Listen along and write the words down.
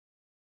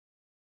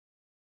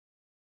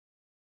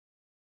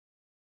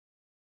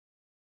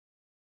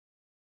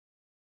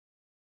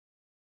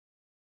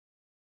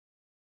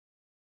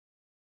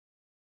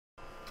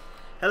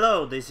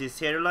Hello, this is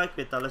HerdULiek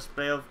with a Let's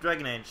Play of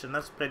Dragon Age, and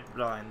let's play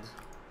blind.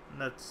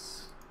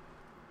 Let's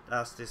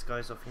ask this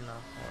guy something now,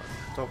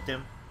 or talk to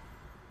him.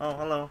 Oh,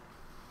 hello.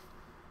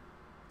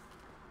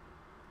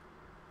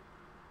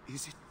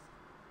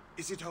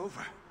 Is it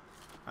over?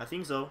 I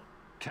think so.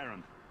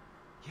 Karen.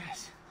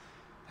 Yes,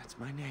 that's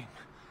my name.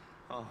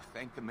 Oh,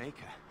 thank the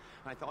Maker.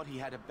 I thought he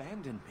had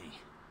abandoned me.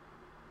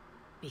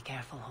 Be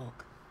careful,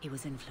 Hawk. He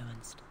was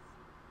influenced.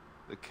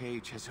 The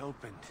cage has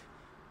opened.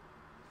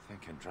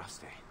 Thank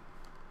Andraste.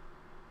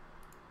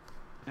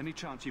 Any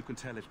chance you can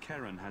tell if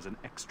Karen has an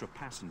extra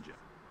passenger?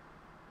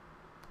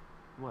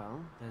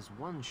 Well, there's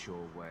one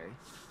sure way.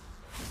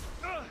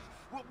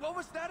 What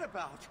was that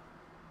about?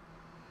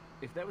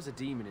 If there was a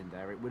demon in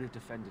there, it would have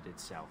defended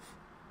itself.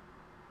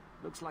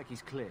 Looks like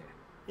he's clear.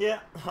 Yeah,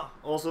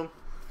 awesome.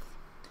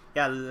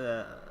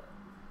 Yeah,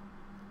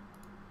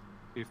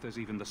 If there's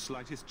even the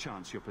slightest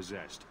chance you're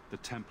possessed, the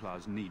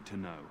Templars need to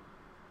know.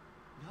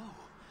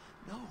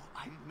 No,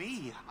 I'm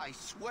me, I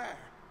swear.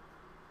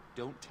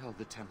 Don't tell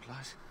the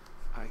Templars.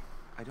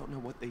 I don't know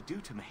what they do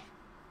to me.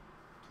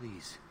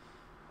 Please,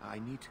 I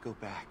need to go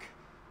back.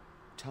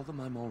 Tell them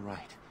I'm all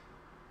right.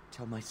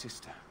 Tell my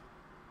sister.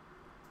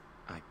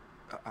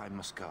 I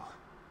must go.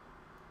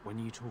 When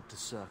you talk to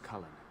Sir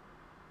Cullen,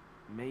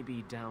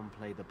 maybe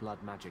downplay the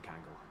blood magic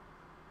angle.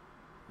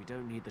 We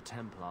don't need the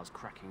Templars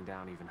cracking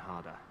down even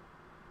harder.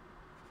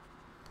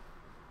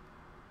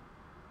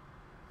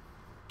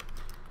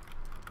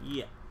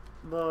 yeah.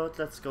 But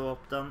let's go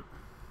up then.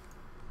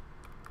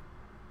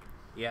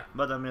 Yeah,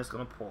 but I'm just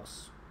gonna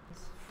pause.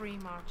 Free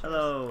marches.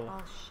 Hello.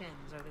 All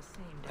shins are the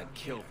same down I'd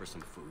kill here. for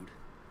some food.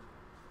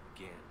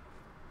 Again.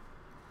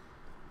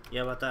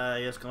 Yeah, but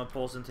I'm just gonna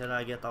pause until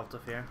I get out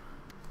of here.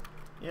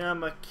 Yeah,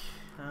 I'm back.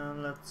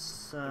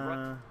 Let's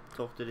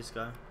talk to this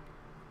guy.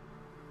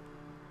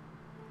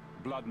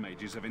 Blood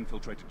mages have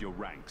infiltrated your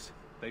ranks.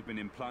 They've been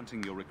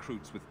implanting your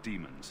recruits with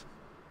demons.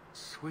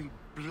 Sweet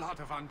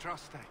blood of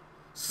Andraste.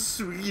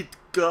 Sweet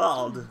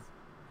God!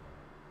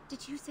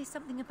 Did you say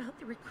something about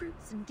the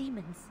recruits and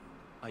demons?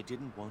 I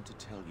didn't want to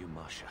tell you,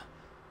 Masha.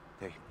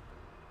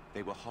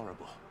 They were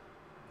horrible.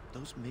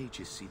 Those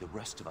mages see the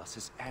rest of us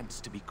as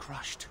ants to be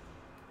crushed.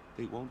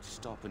 They won't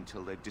stop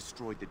until they've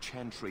destroyed the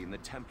Chantry and the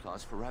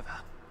Templars forever.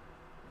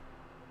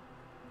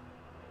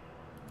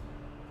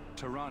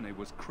 Tirane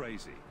was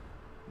crazy.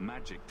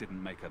 Magic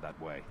didn't make her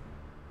that way.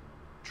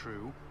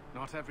 True,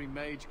 not every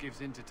mage gives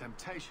in to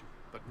temptation,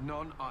 but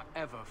none are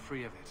ever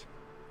free of it.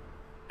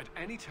 At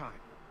any time,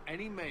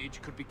 any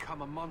mage could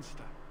become a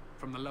monster,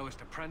 from the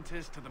lowest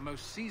apprentice to the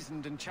most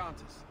seasoned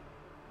enchanters.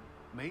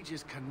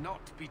 Mages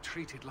cannot be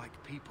treated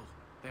like people.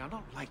 They are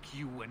not like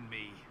you and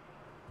me.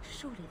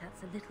 Surely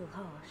that's a little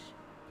harsh.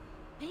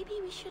 Maybe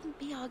we shouldn't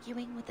be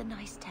arguing with the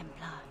nice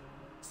Templar.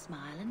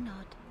 Smile and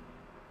nod.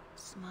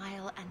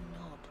 Smile and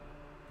nod.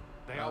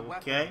 They are Okay.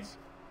 weapons.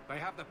 They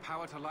have the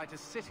power to light a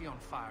city on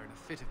fire in a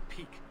fit of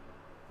pique.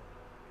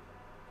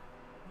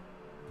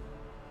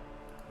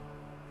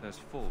 There's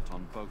fault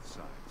on both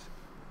sides.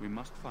 We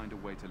must find a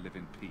way to live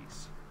in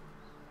peace.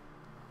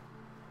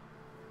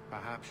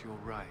 Perhaps you're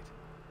right.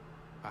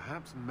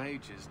 Perhaps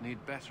mages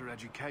need better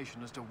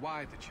education as to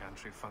why the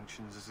Chantry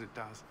functions as it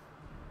does.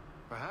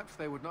 Perhaps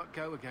they would not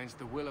go against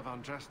the will of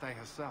Andraste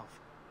herself.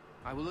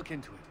 I will look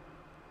into it.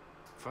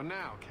 For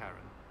now,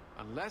 Karen,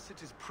 unless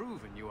it is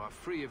proven you are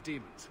free of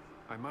demons,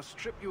 I must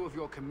strip you of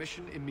your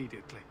commission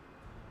immediately.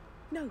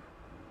 No,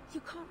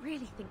 you can't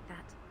really think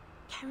that.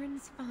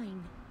 Karen's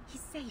fine.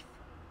 He's safe.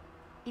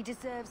 He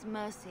deserves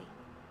mercy.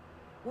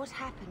 What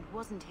happened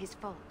wasn't his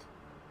fault.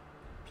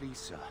 Please,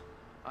 sir.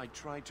 I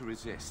tried to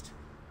resist.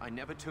 I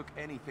never took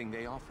anything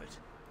they offered.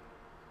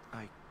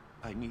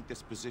 I need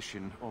this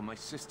position or my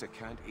sister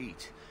can't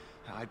eat.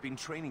 I've been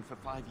training for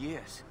 5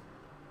 years.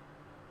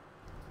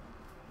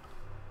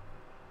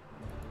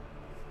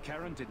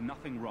 Karen did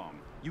nothing wrong.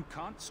 You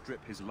can't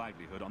strip his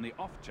livelihood on the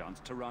off chance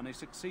Tirane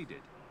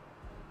succeeded.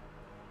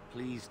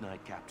 Please,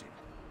 Knight Captain.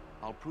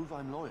 I'll prove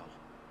I'm loyal.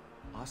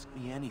 Ask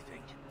me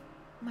anything.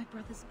 My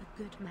brother's a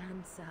good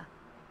man, sir.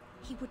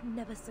 He would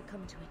never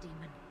succumb to a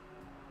demon.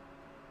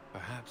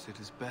 Perhaps it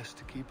is best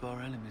to keep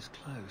our enemies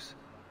close.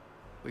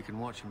 We can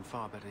watch him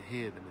far better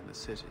here than in the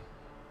city.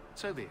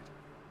 So be it.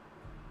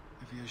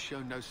 If he has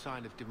shown no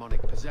sign of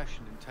demonic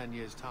possession in 10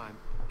 years' time,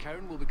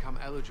 Karen will become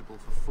eligible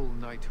for full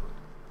knighthood.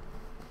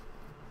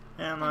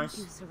 Yeah, nice.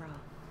 Thank you, Sirrah.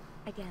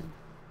 Again.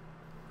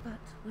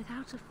 But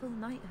without a full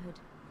knighthood,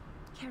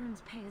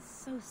 Karen's pay is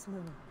so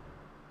small.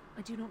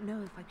 I do not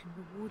know if I can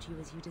reward you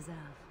as you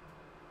deserve.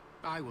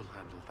 I will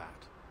handle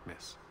that,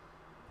 miss.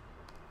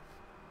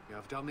 You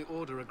have done the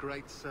Order a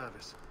great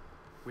service.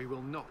 We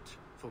will not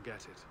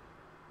forget it.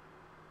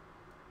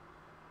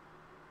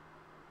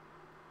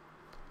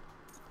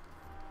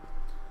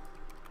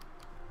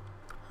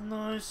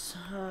 Nice.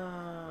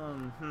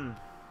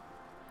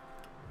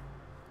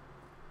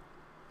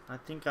 I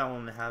think I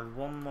only have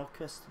one more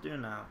quest to do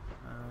now,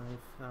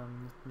 if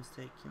I'm not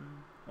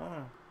mistaken.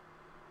 Oh,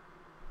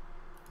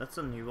 that's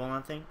a new one,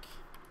 I think.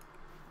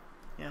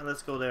 Yeah,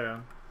 let's go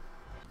there.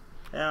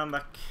 Yeah, I'm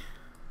back.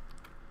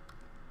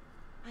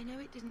 I know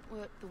it didn't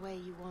work the way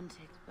you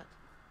wanted, but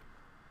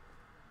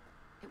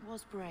it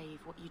was brave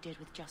what you did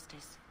with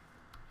justice.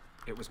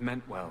 It was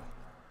meant well.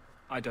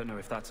 I don't know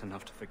if that's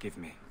enough to forgive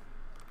me.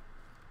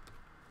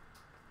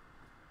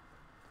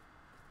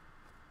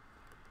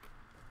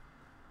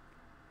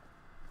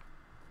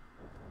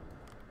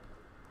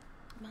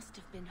 It must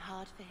have been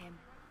hard for him,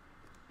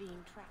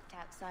 being trapped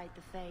outside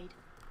the Fade,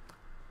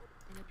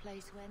 in a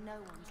place where no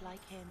one's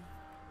like him.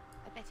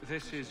 I bet he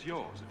This is appreciated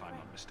yours, it. if I'm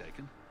not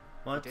mistaken.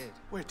 What?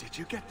 Where did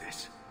you get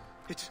this?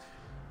 It's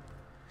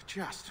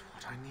just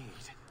what I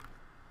need.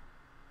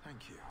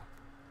 Thank you.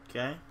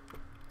 Okay.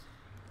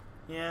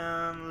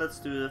 Yeah, let's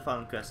do the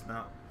final quest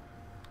now.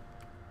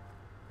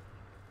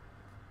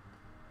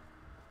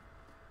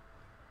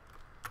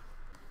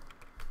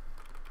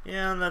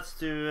 Yeah, let's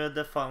do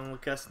the final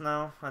quest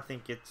now. I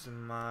think it's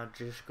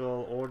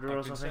magical order or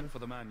I've been something. sent for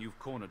the man you've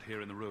cornered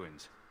here in the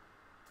ruins.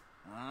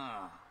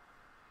 Ah,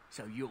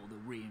 so you're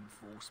the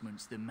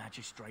reinforcements the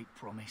magistrate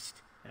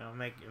promised. Yeah,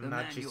 make The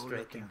man you're magistrate.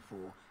 looking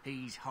for,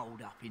 he's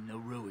holed up in the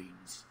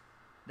ruins.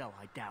 Though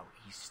I doubt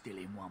he's still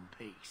in one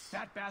piece.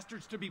 That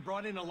bastard's to be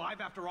brought in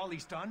alive after all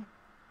he's done?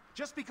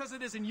 Just because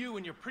it isn't you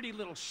and your pretty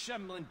little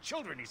shemlin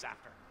children he's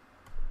after.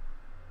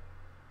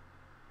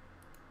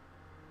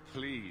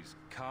 Please,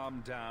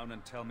 calm down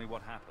and tell me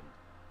what happened.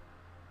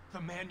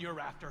 The man you're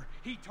after,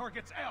 he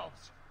targets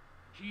elves.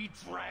 He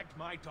dragged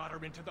my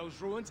daughter into those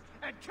ruins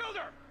and killed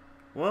her.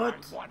 What?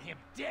 I want him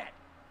dead.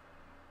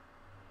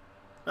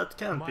 That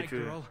can't be My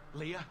true. girl,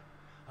 Leah,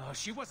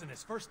 she wasn't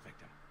his first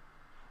victim.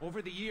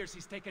 Over the years,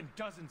 he's taken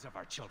dozens of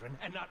our children,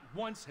 and not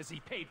once has he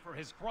paid for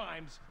his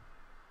crimes.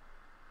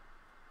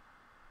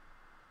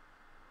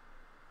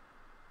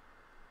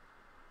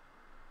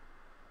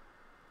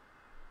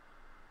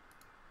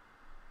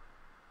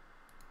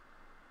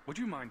 Would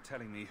you mind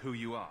telling me who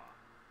you are?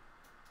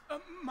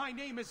 My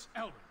name is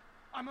Elrin.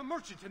 I'm a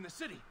merchant in the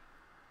city.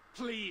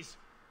 Please,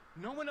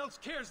 no one else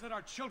cares that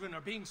our children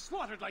are being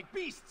slaughtered like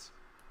beasts.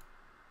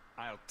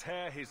 I'll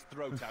tear his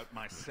throat out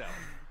myself.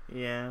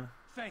 Yeah.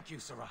 Thank you,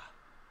 Sarah.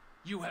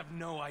 You have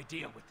no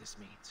idea what this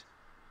means.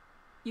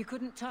 You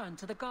couldn't turn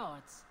to the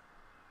guards.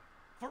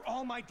 For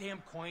all my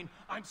damn coin,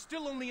 I'm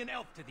still only an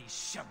elf to these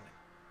shemlin.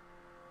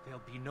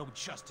 There'll be no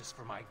justice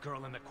for my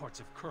girl in the courts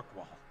of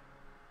Kirkwall.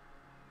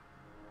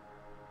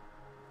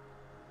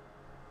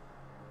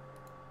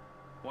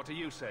 What do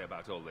you say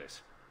about all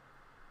this?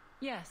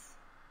 Yes.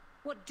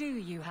 What do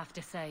you have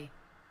to say?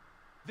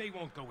 They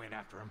won't go in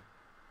after him.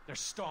 They're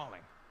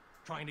stalling,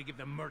 trying to give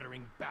the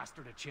murdering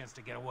bastard a chance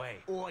to get away.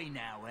 Oi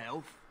now,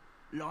 elf.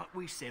 Like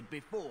we said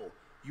before,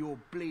 you're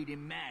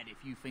bleeding mad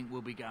if you think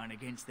we'll be going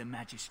against the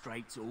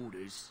magistrate's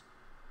orders.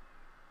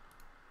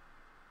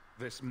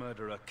 This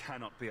murderer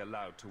cannot be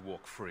allowed to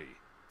walk free.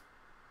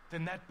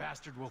 Then that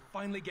bastard will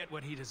finally get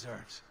what he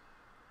deserves.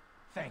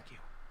 Thank you.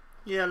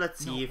 Yeah, let's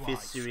see Not if right,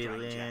 it's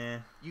really.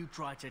 stranger. You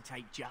try to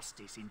take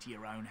justice into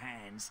your own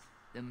hands,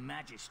 the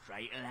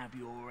magistrate will have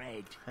your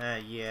head.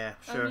 Yeah,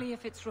 sure. Only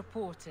if it's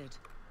reported.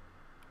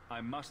 I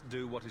must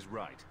do what is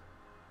right.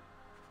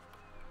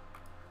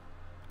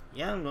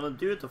 Yeah, I'm gonna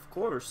do it, of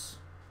course.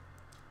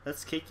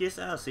 Let's kick his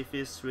ass if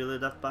he's really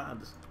that bad.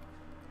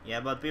 Yeah,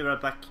 but be right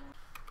back.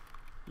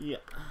 Yeah.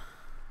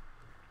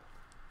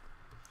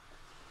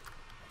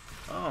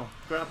 Oh,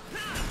 crap.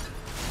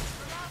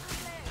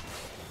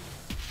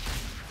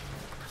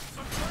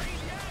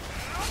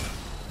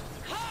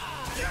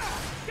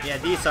 Yeah,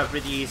 these are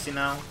pretty easy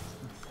now.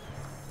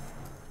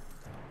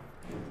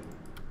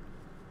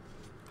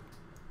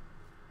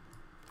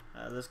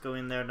 Let's go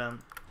in there then.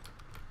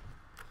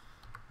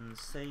 And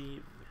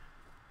save.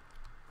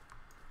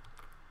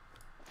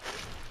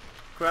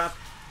 Crap.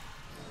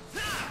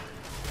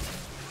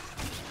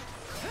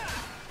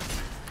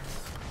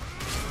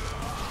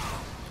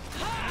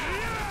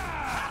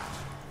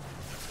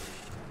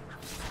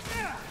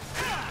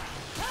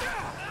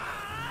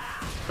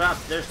 Crap,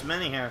 there's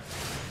many here.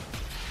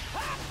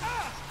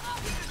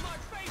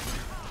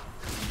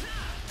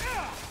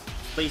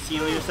 Please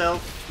heal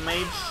yourself,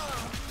 mage.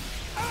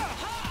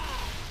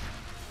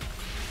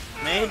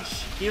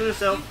 Mage, heal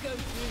yourself. You go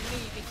through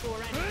me before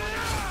anyone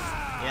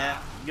else. Yeah,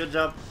 good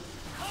job.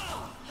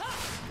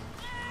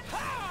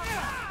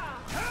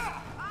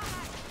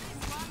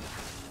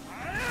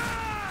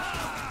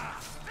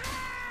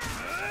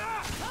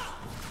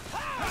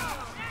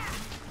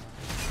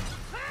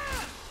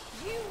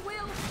 You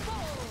will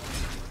fall.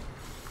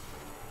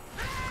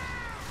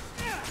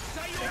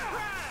 Say your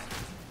prayers!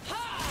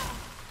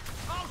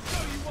 I'll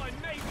show you why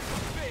neighbors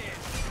are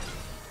feared!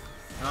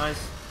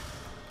 Nice.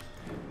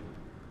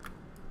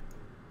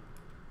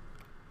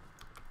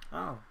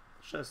 Oh,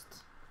 chest.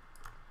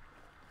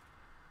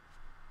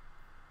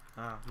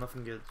 Ah,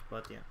 nothing good,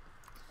 but yeah.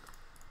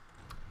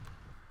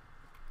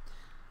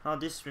 Oh,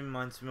 this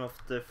reminds me of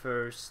the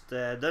first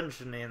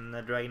dungeon in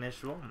Dragon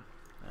Age 1.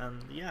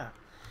 And yeah.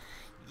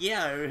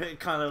 Yeah,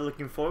 kind of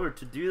looking forward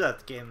to do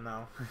that game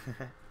now.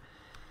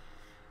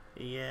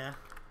 Yeah.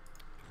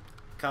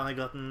 Kind of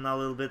gotten a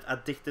little bit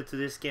addicted to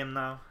this game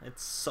now.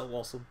 It's so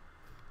awesome.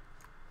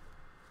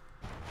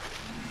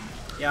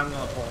 Yeah, I'm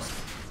gonna pause.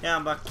 Yeah,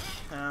 I'm back,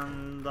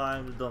 and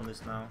I've done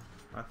this now,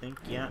 I think,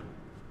 yeah.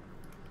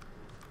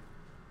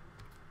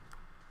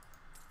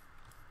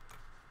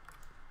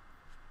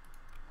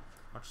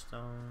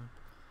 Touchstone.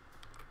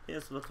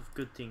 There's a lot of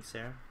good things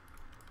here.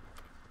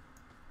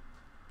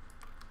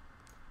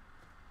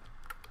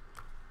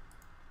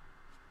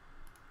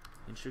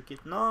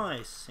 Intricate,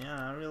 nice!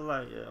 Yeah, I really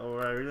like it,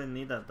 or I really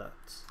needed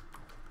that.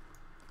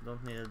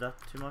 Don't need that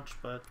too much,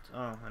 but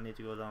oh, I need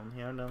to go down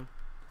here then.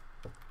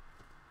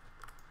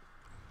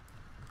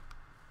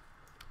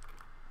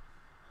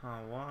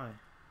 Why?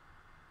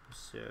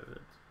 Observe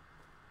it.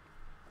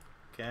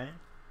 Okay.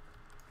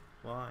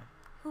 Why?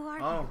 Who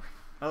are Oh, you?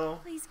 hello.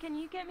 Please, can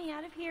you get me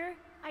out of here?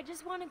 I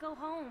just want to go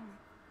home.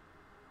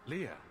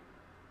 Leah,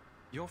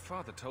 your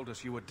father told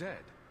us you were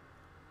dead.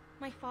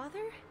 My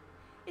father?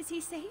 Is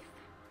he safe?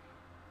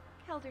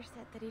 Kelder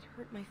said that he'd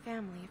hurt my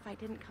family if I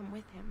didn't come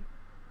with him.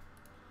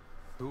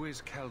 Who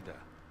is Kelder?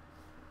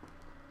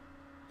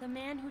 The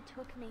man who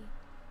took me.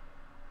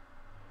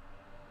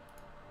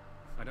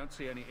 I don't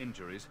see any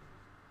injuries.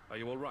 Are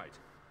you all right?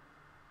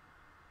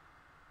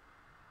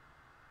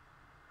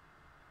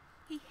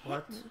 He hit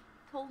What? me,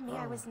 told me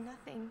I was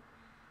nothing.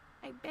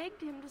 I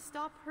begged him to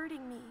stop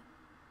hurting me.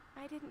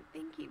 I didn't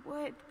think he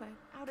would, but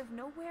out of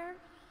nowhere,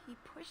 he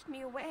pushed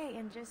me away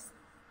and just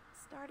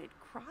started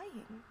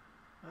crying.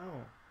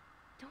 Oh.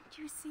 Don't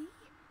you see?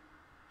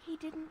 He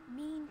didn't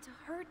mean to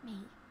hurt me.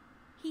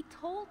 He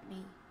told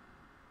me.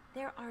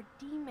 There are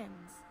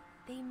demons.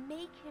 They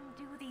make him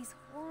do these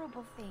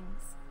horrible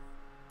things.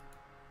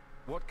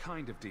 What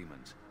kind of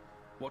demons?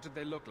 What did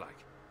they look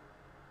like?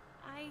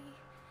 I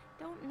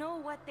don't know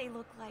what they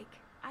look like.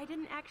 I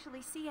didn't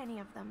actually see any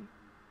of them.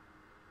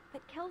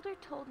 But Kelder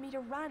told me to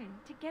run,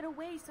 to get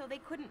away so they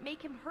couldn't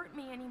make him hurt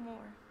me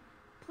anymore.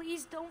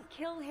 Please don't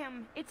kill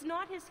him. It's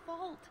not his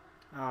fault.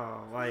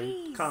 Oh,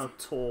 Please. I kind of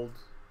told.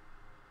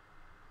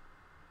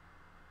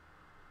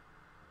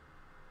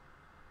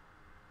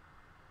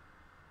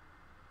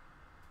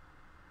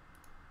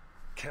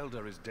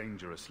 Kelder is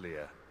dangerous,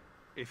 Leah.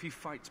 If he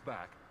fights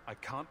back, I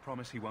can't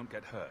promise he won't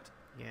get hurt.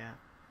 Yeah.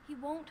 He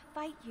won't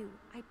fight you,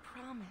 I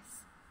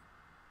promise.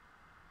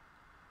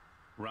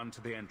 Run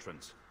to the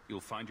entrance. You'll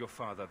find your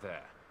father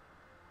there.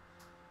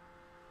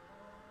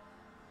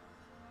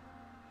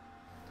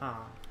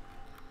 Ah.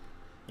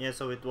 Yeah,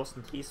 so it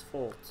wasn't his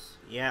fault.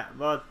 Yeah,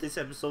 but this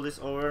episode is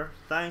over.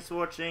 Thanks for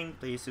watching.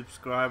 Please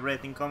subscribe,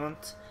 rate, and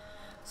comment.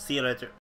 See you later.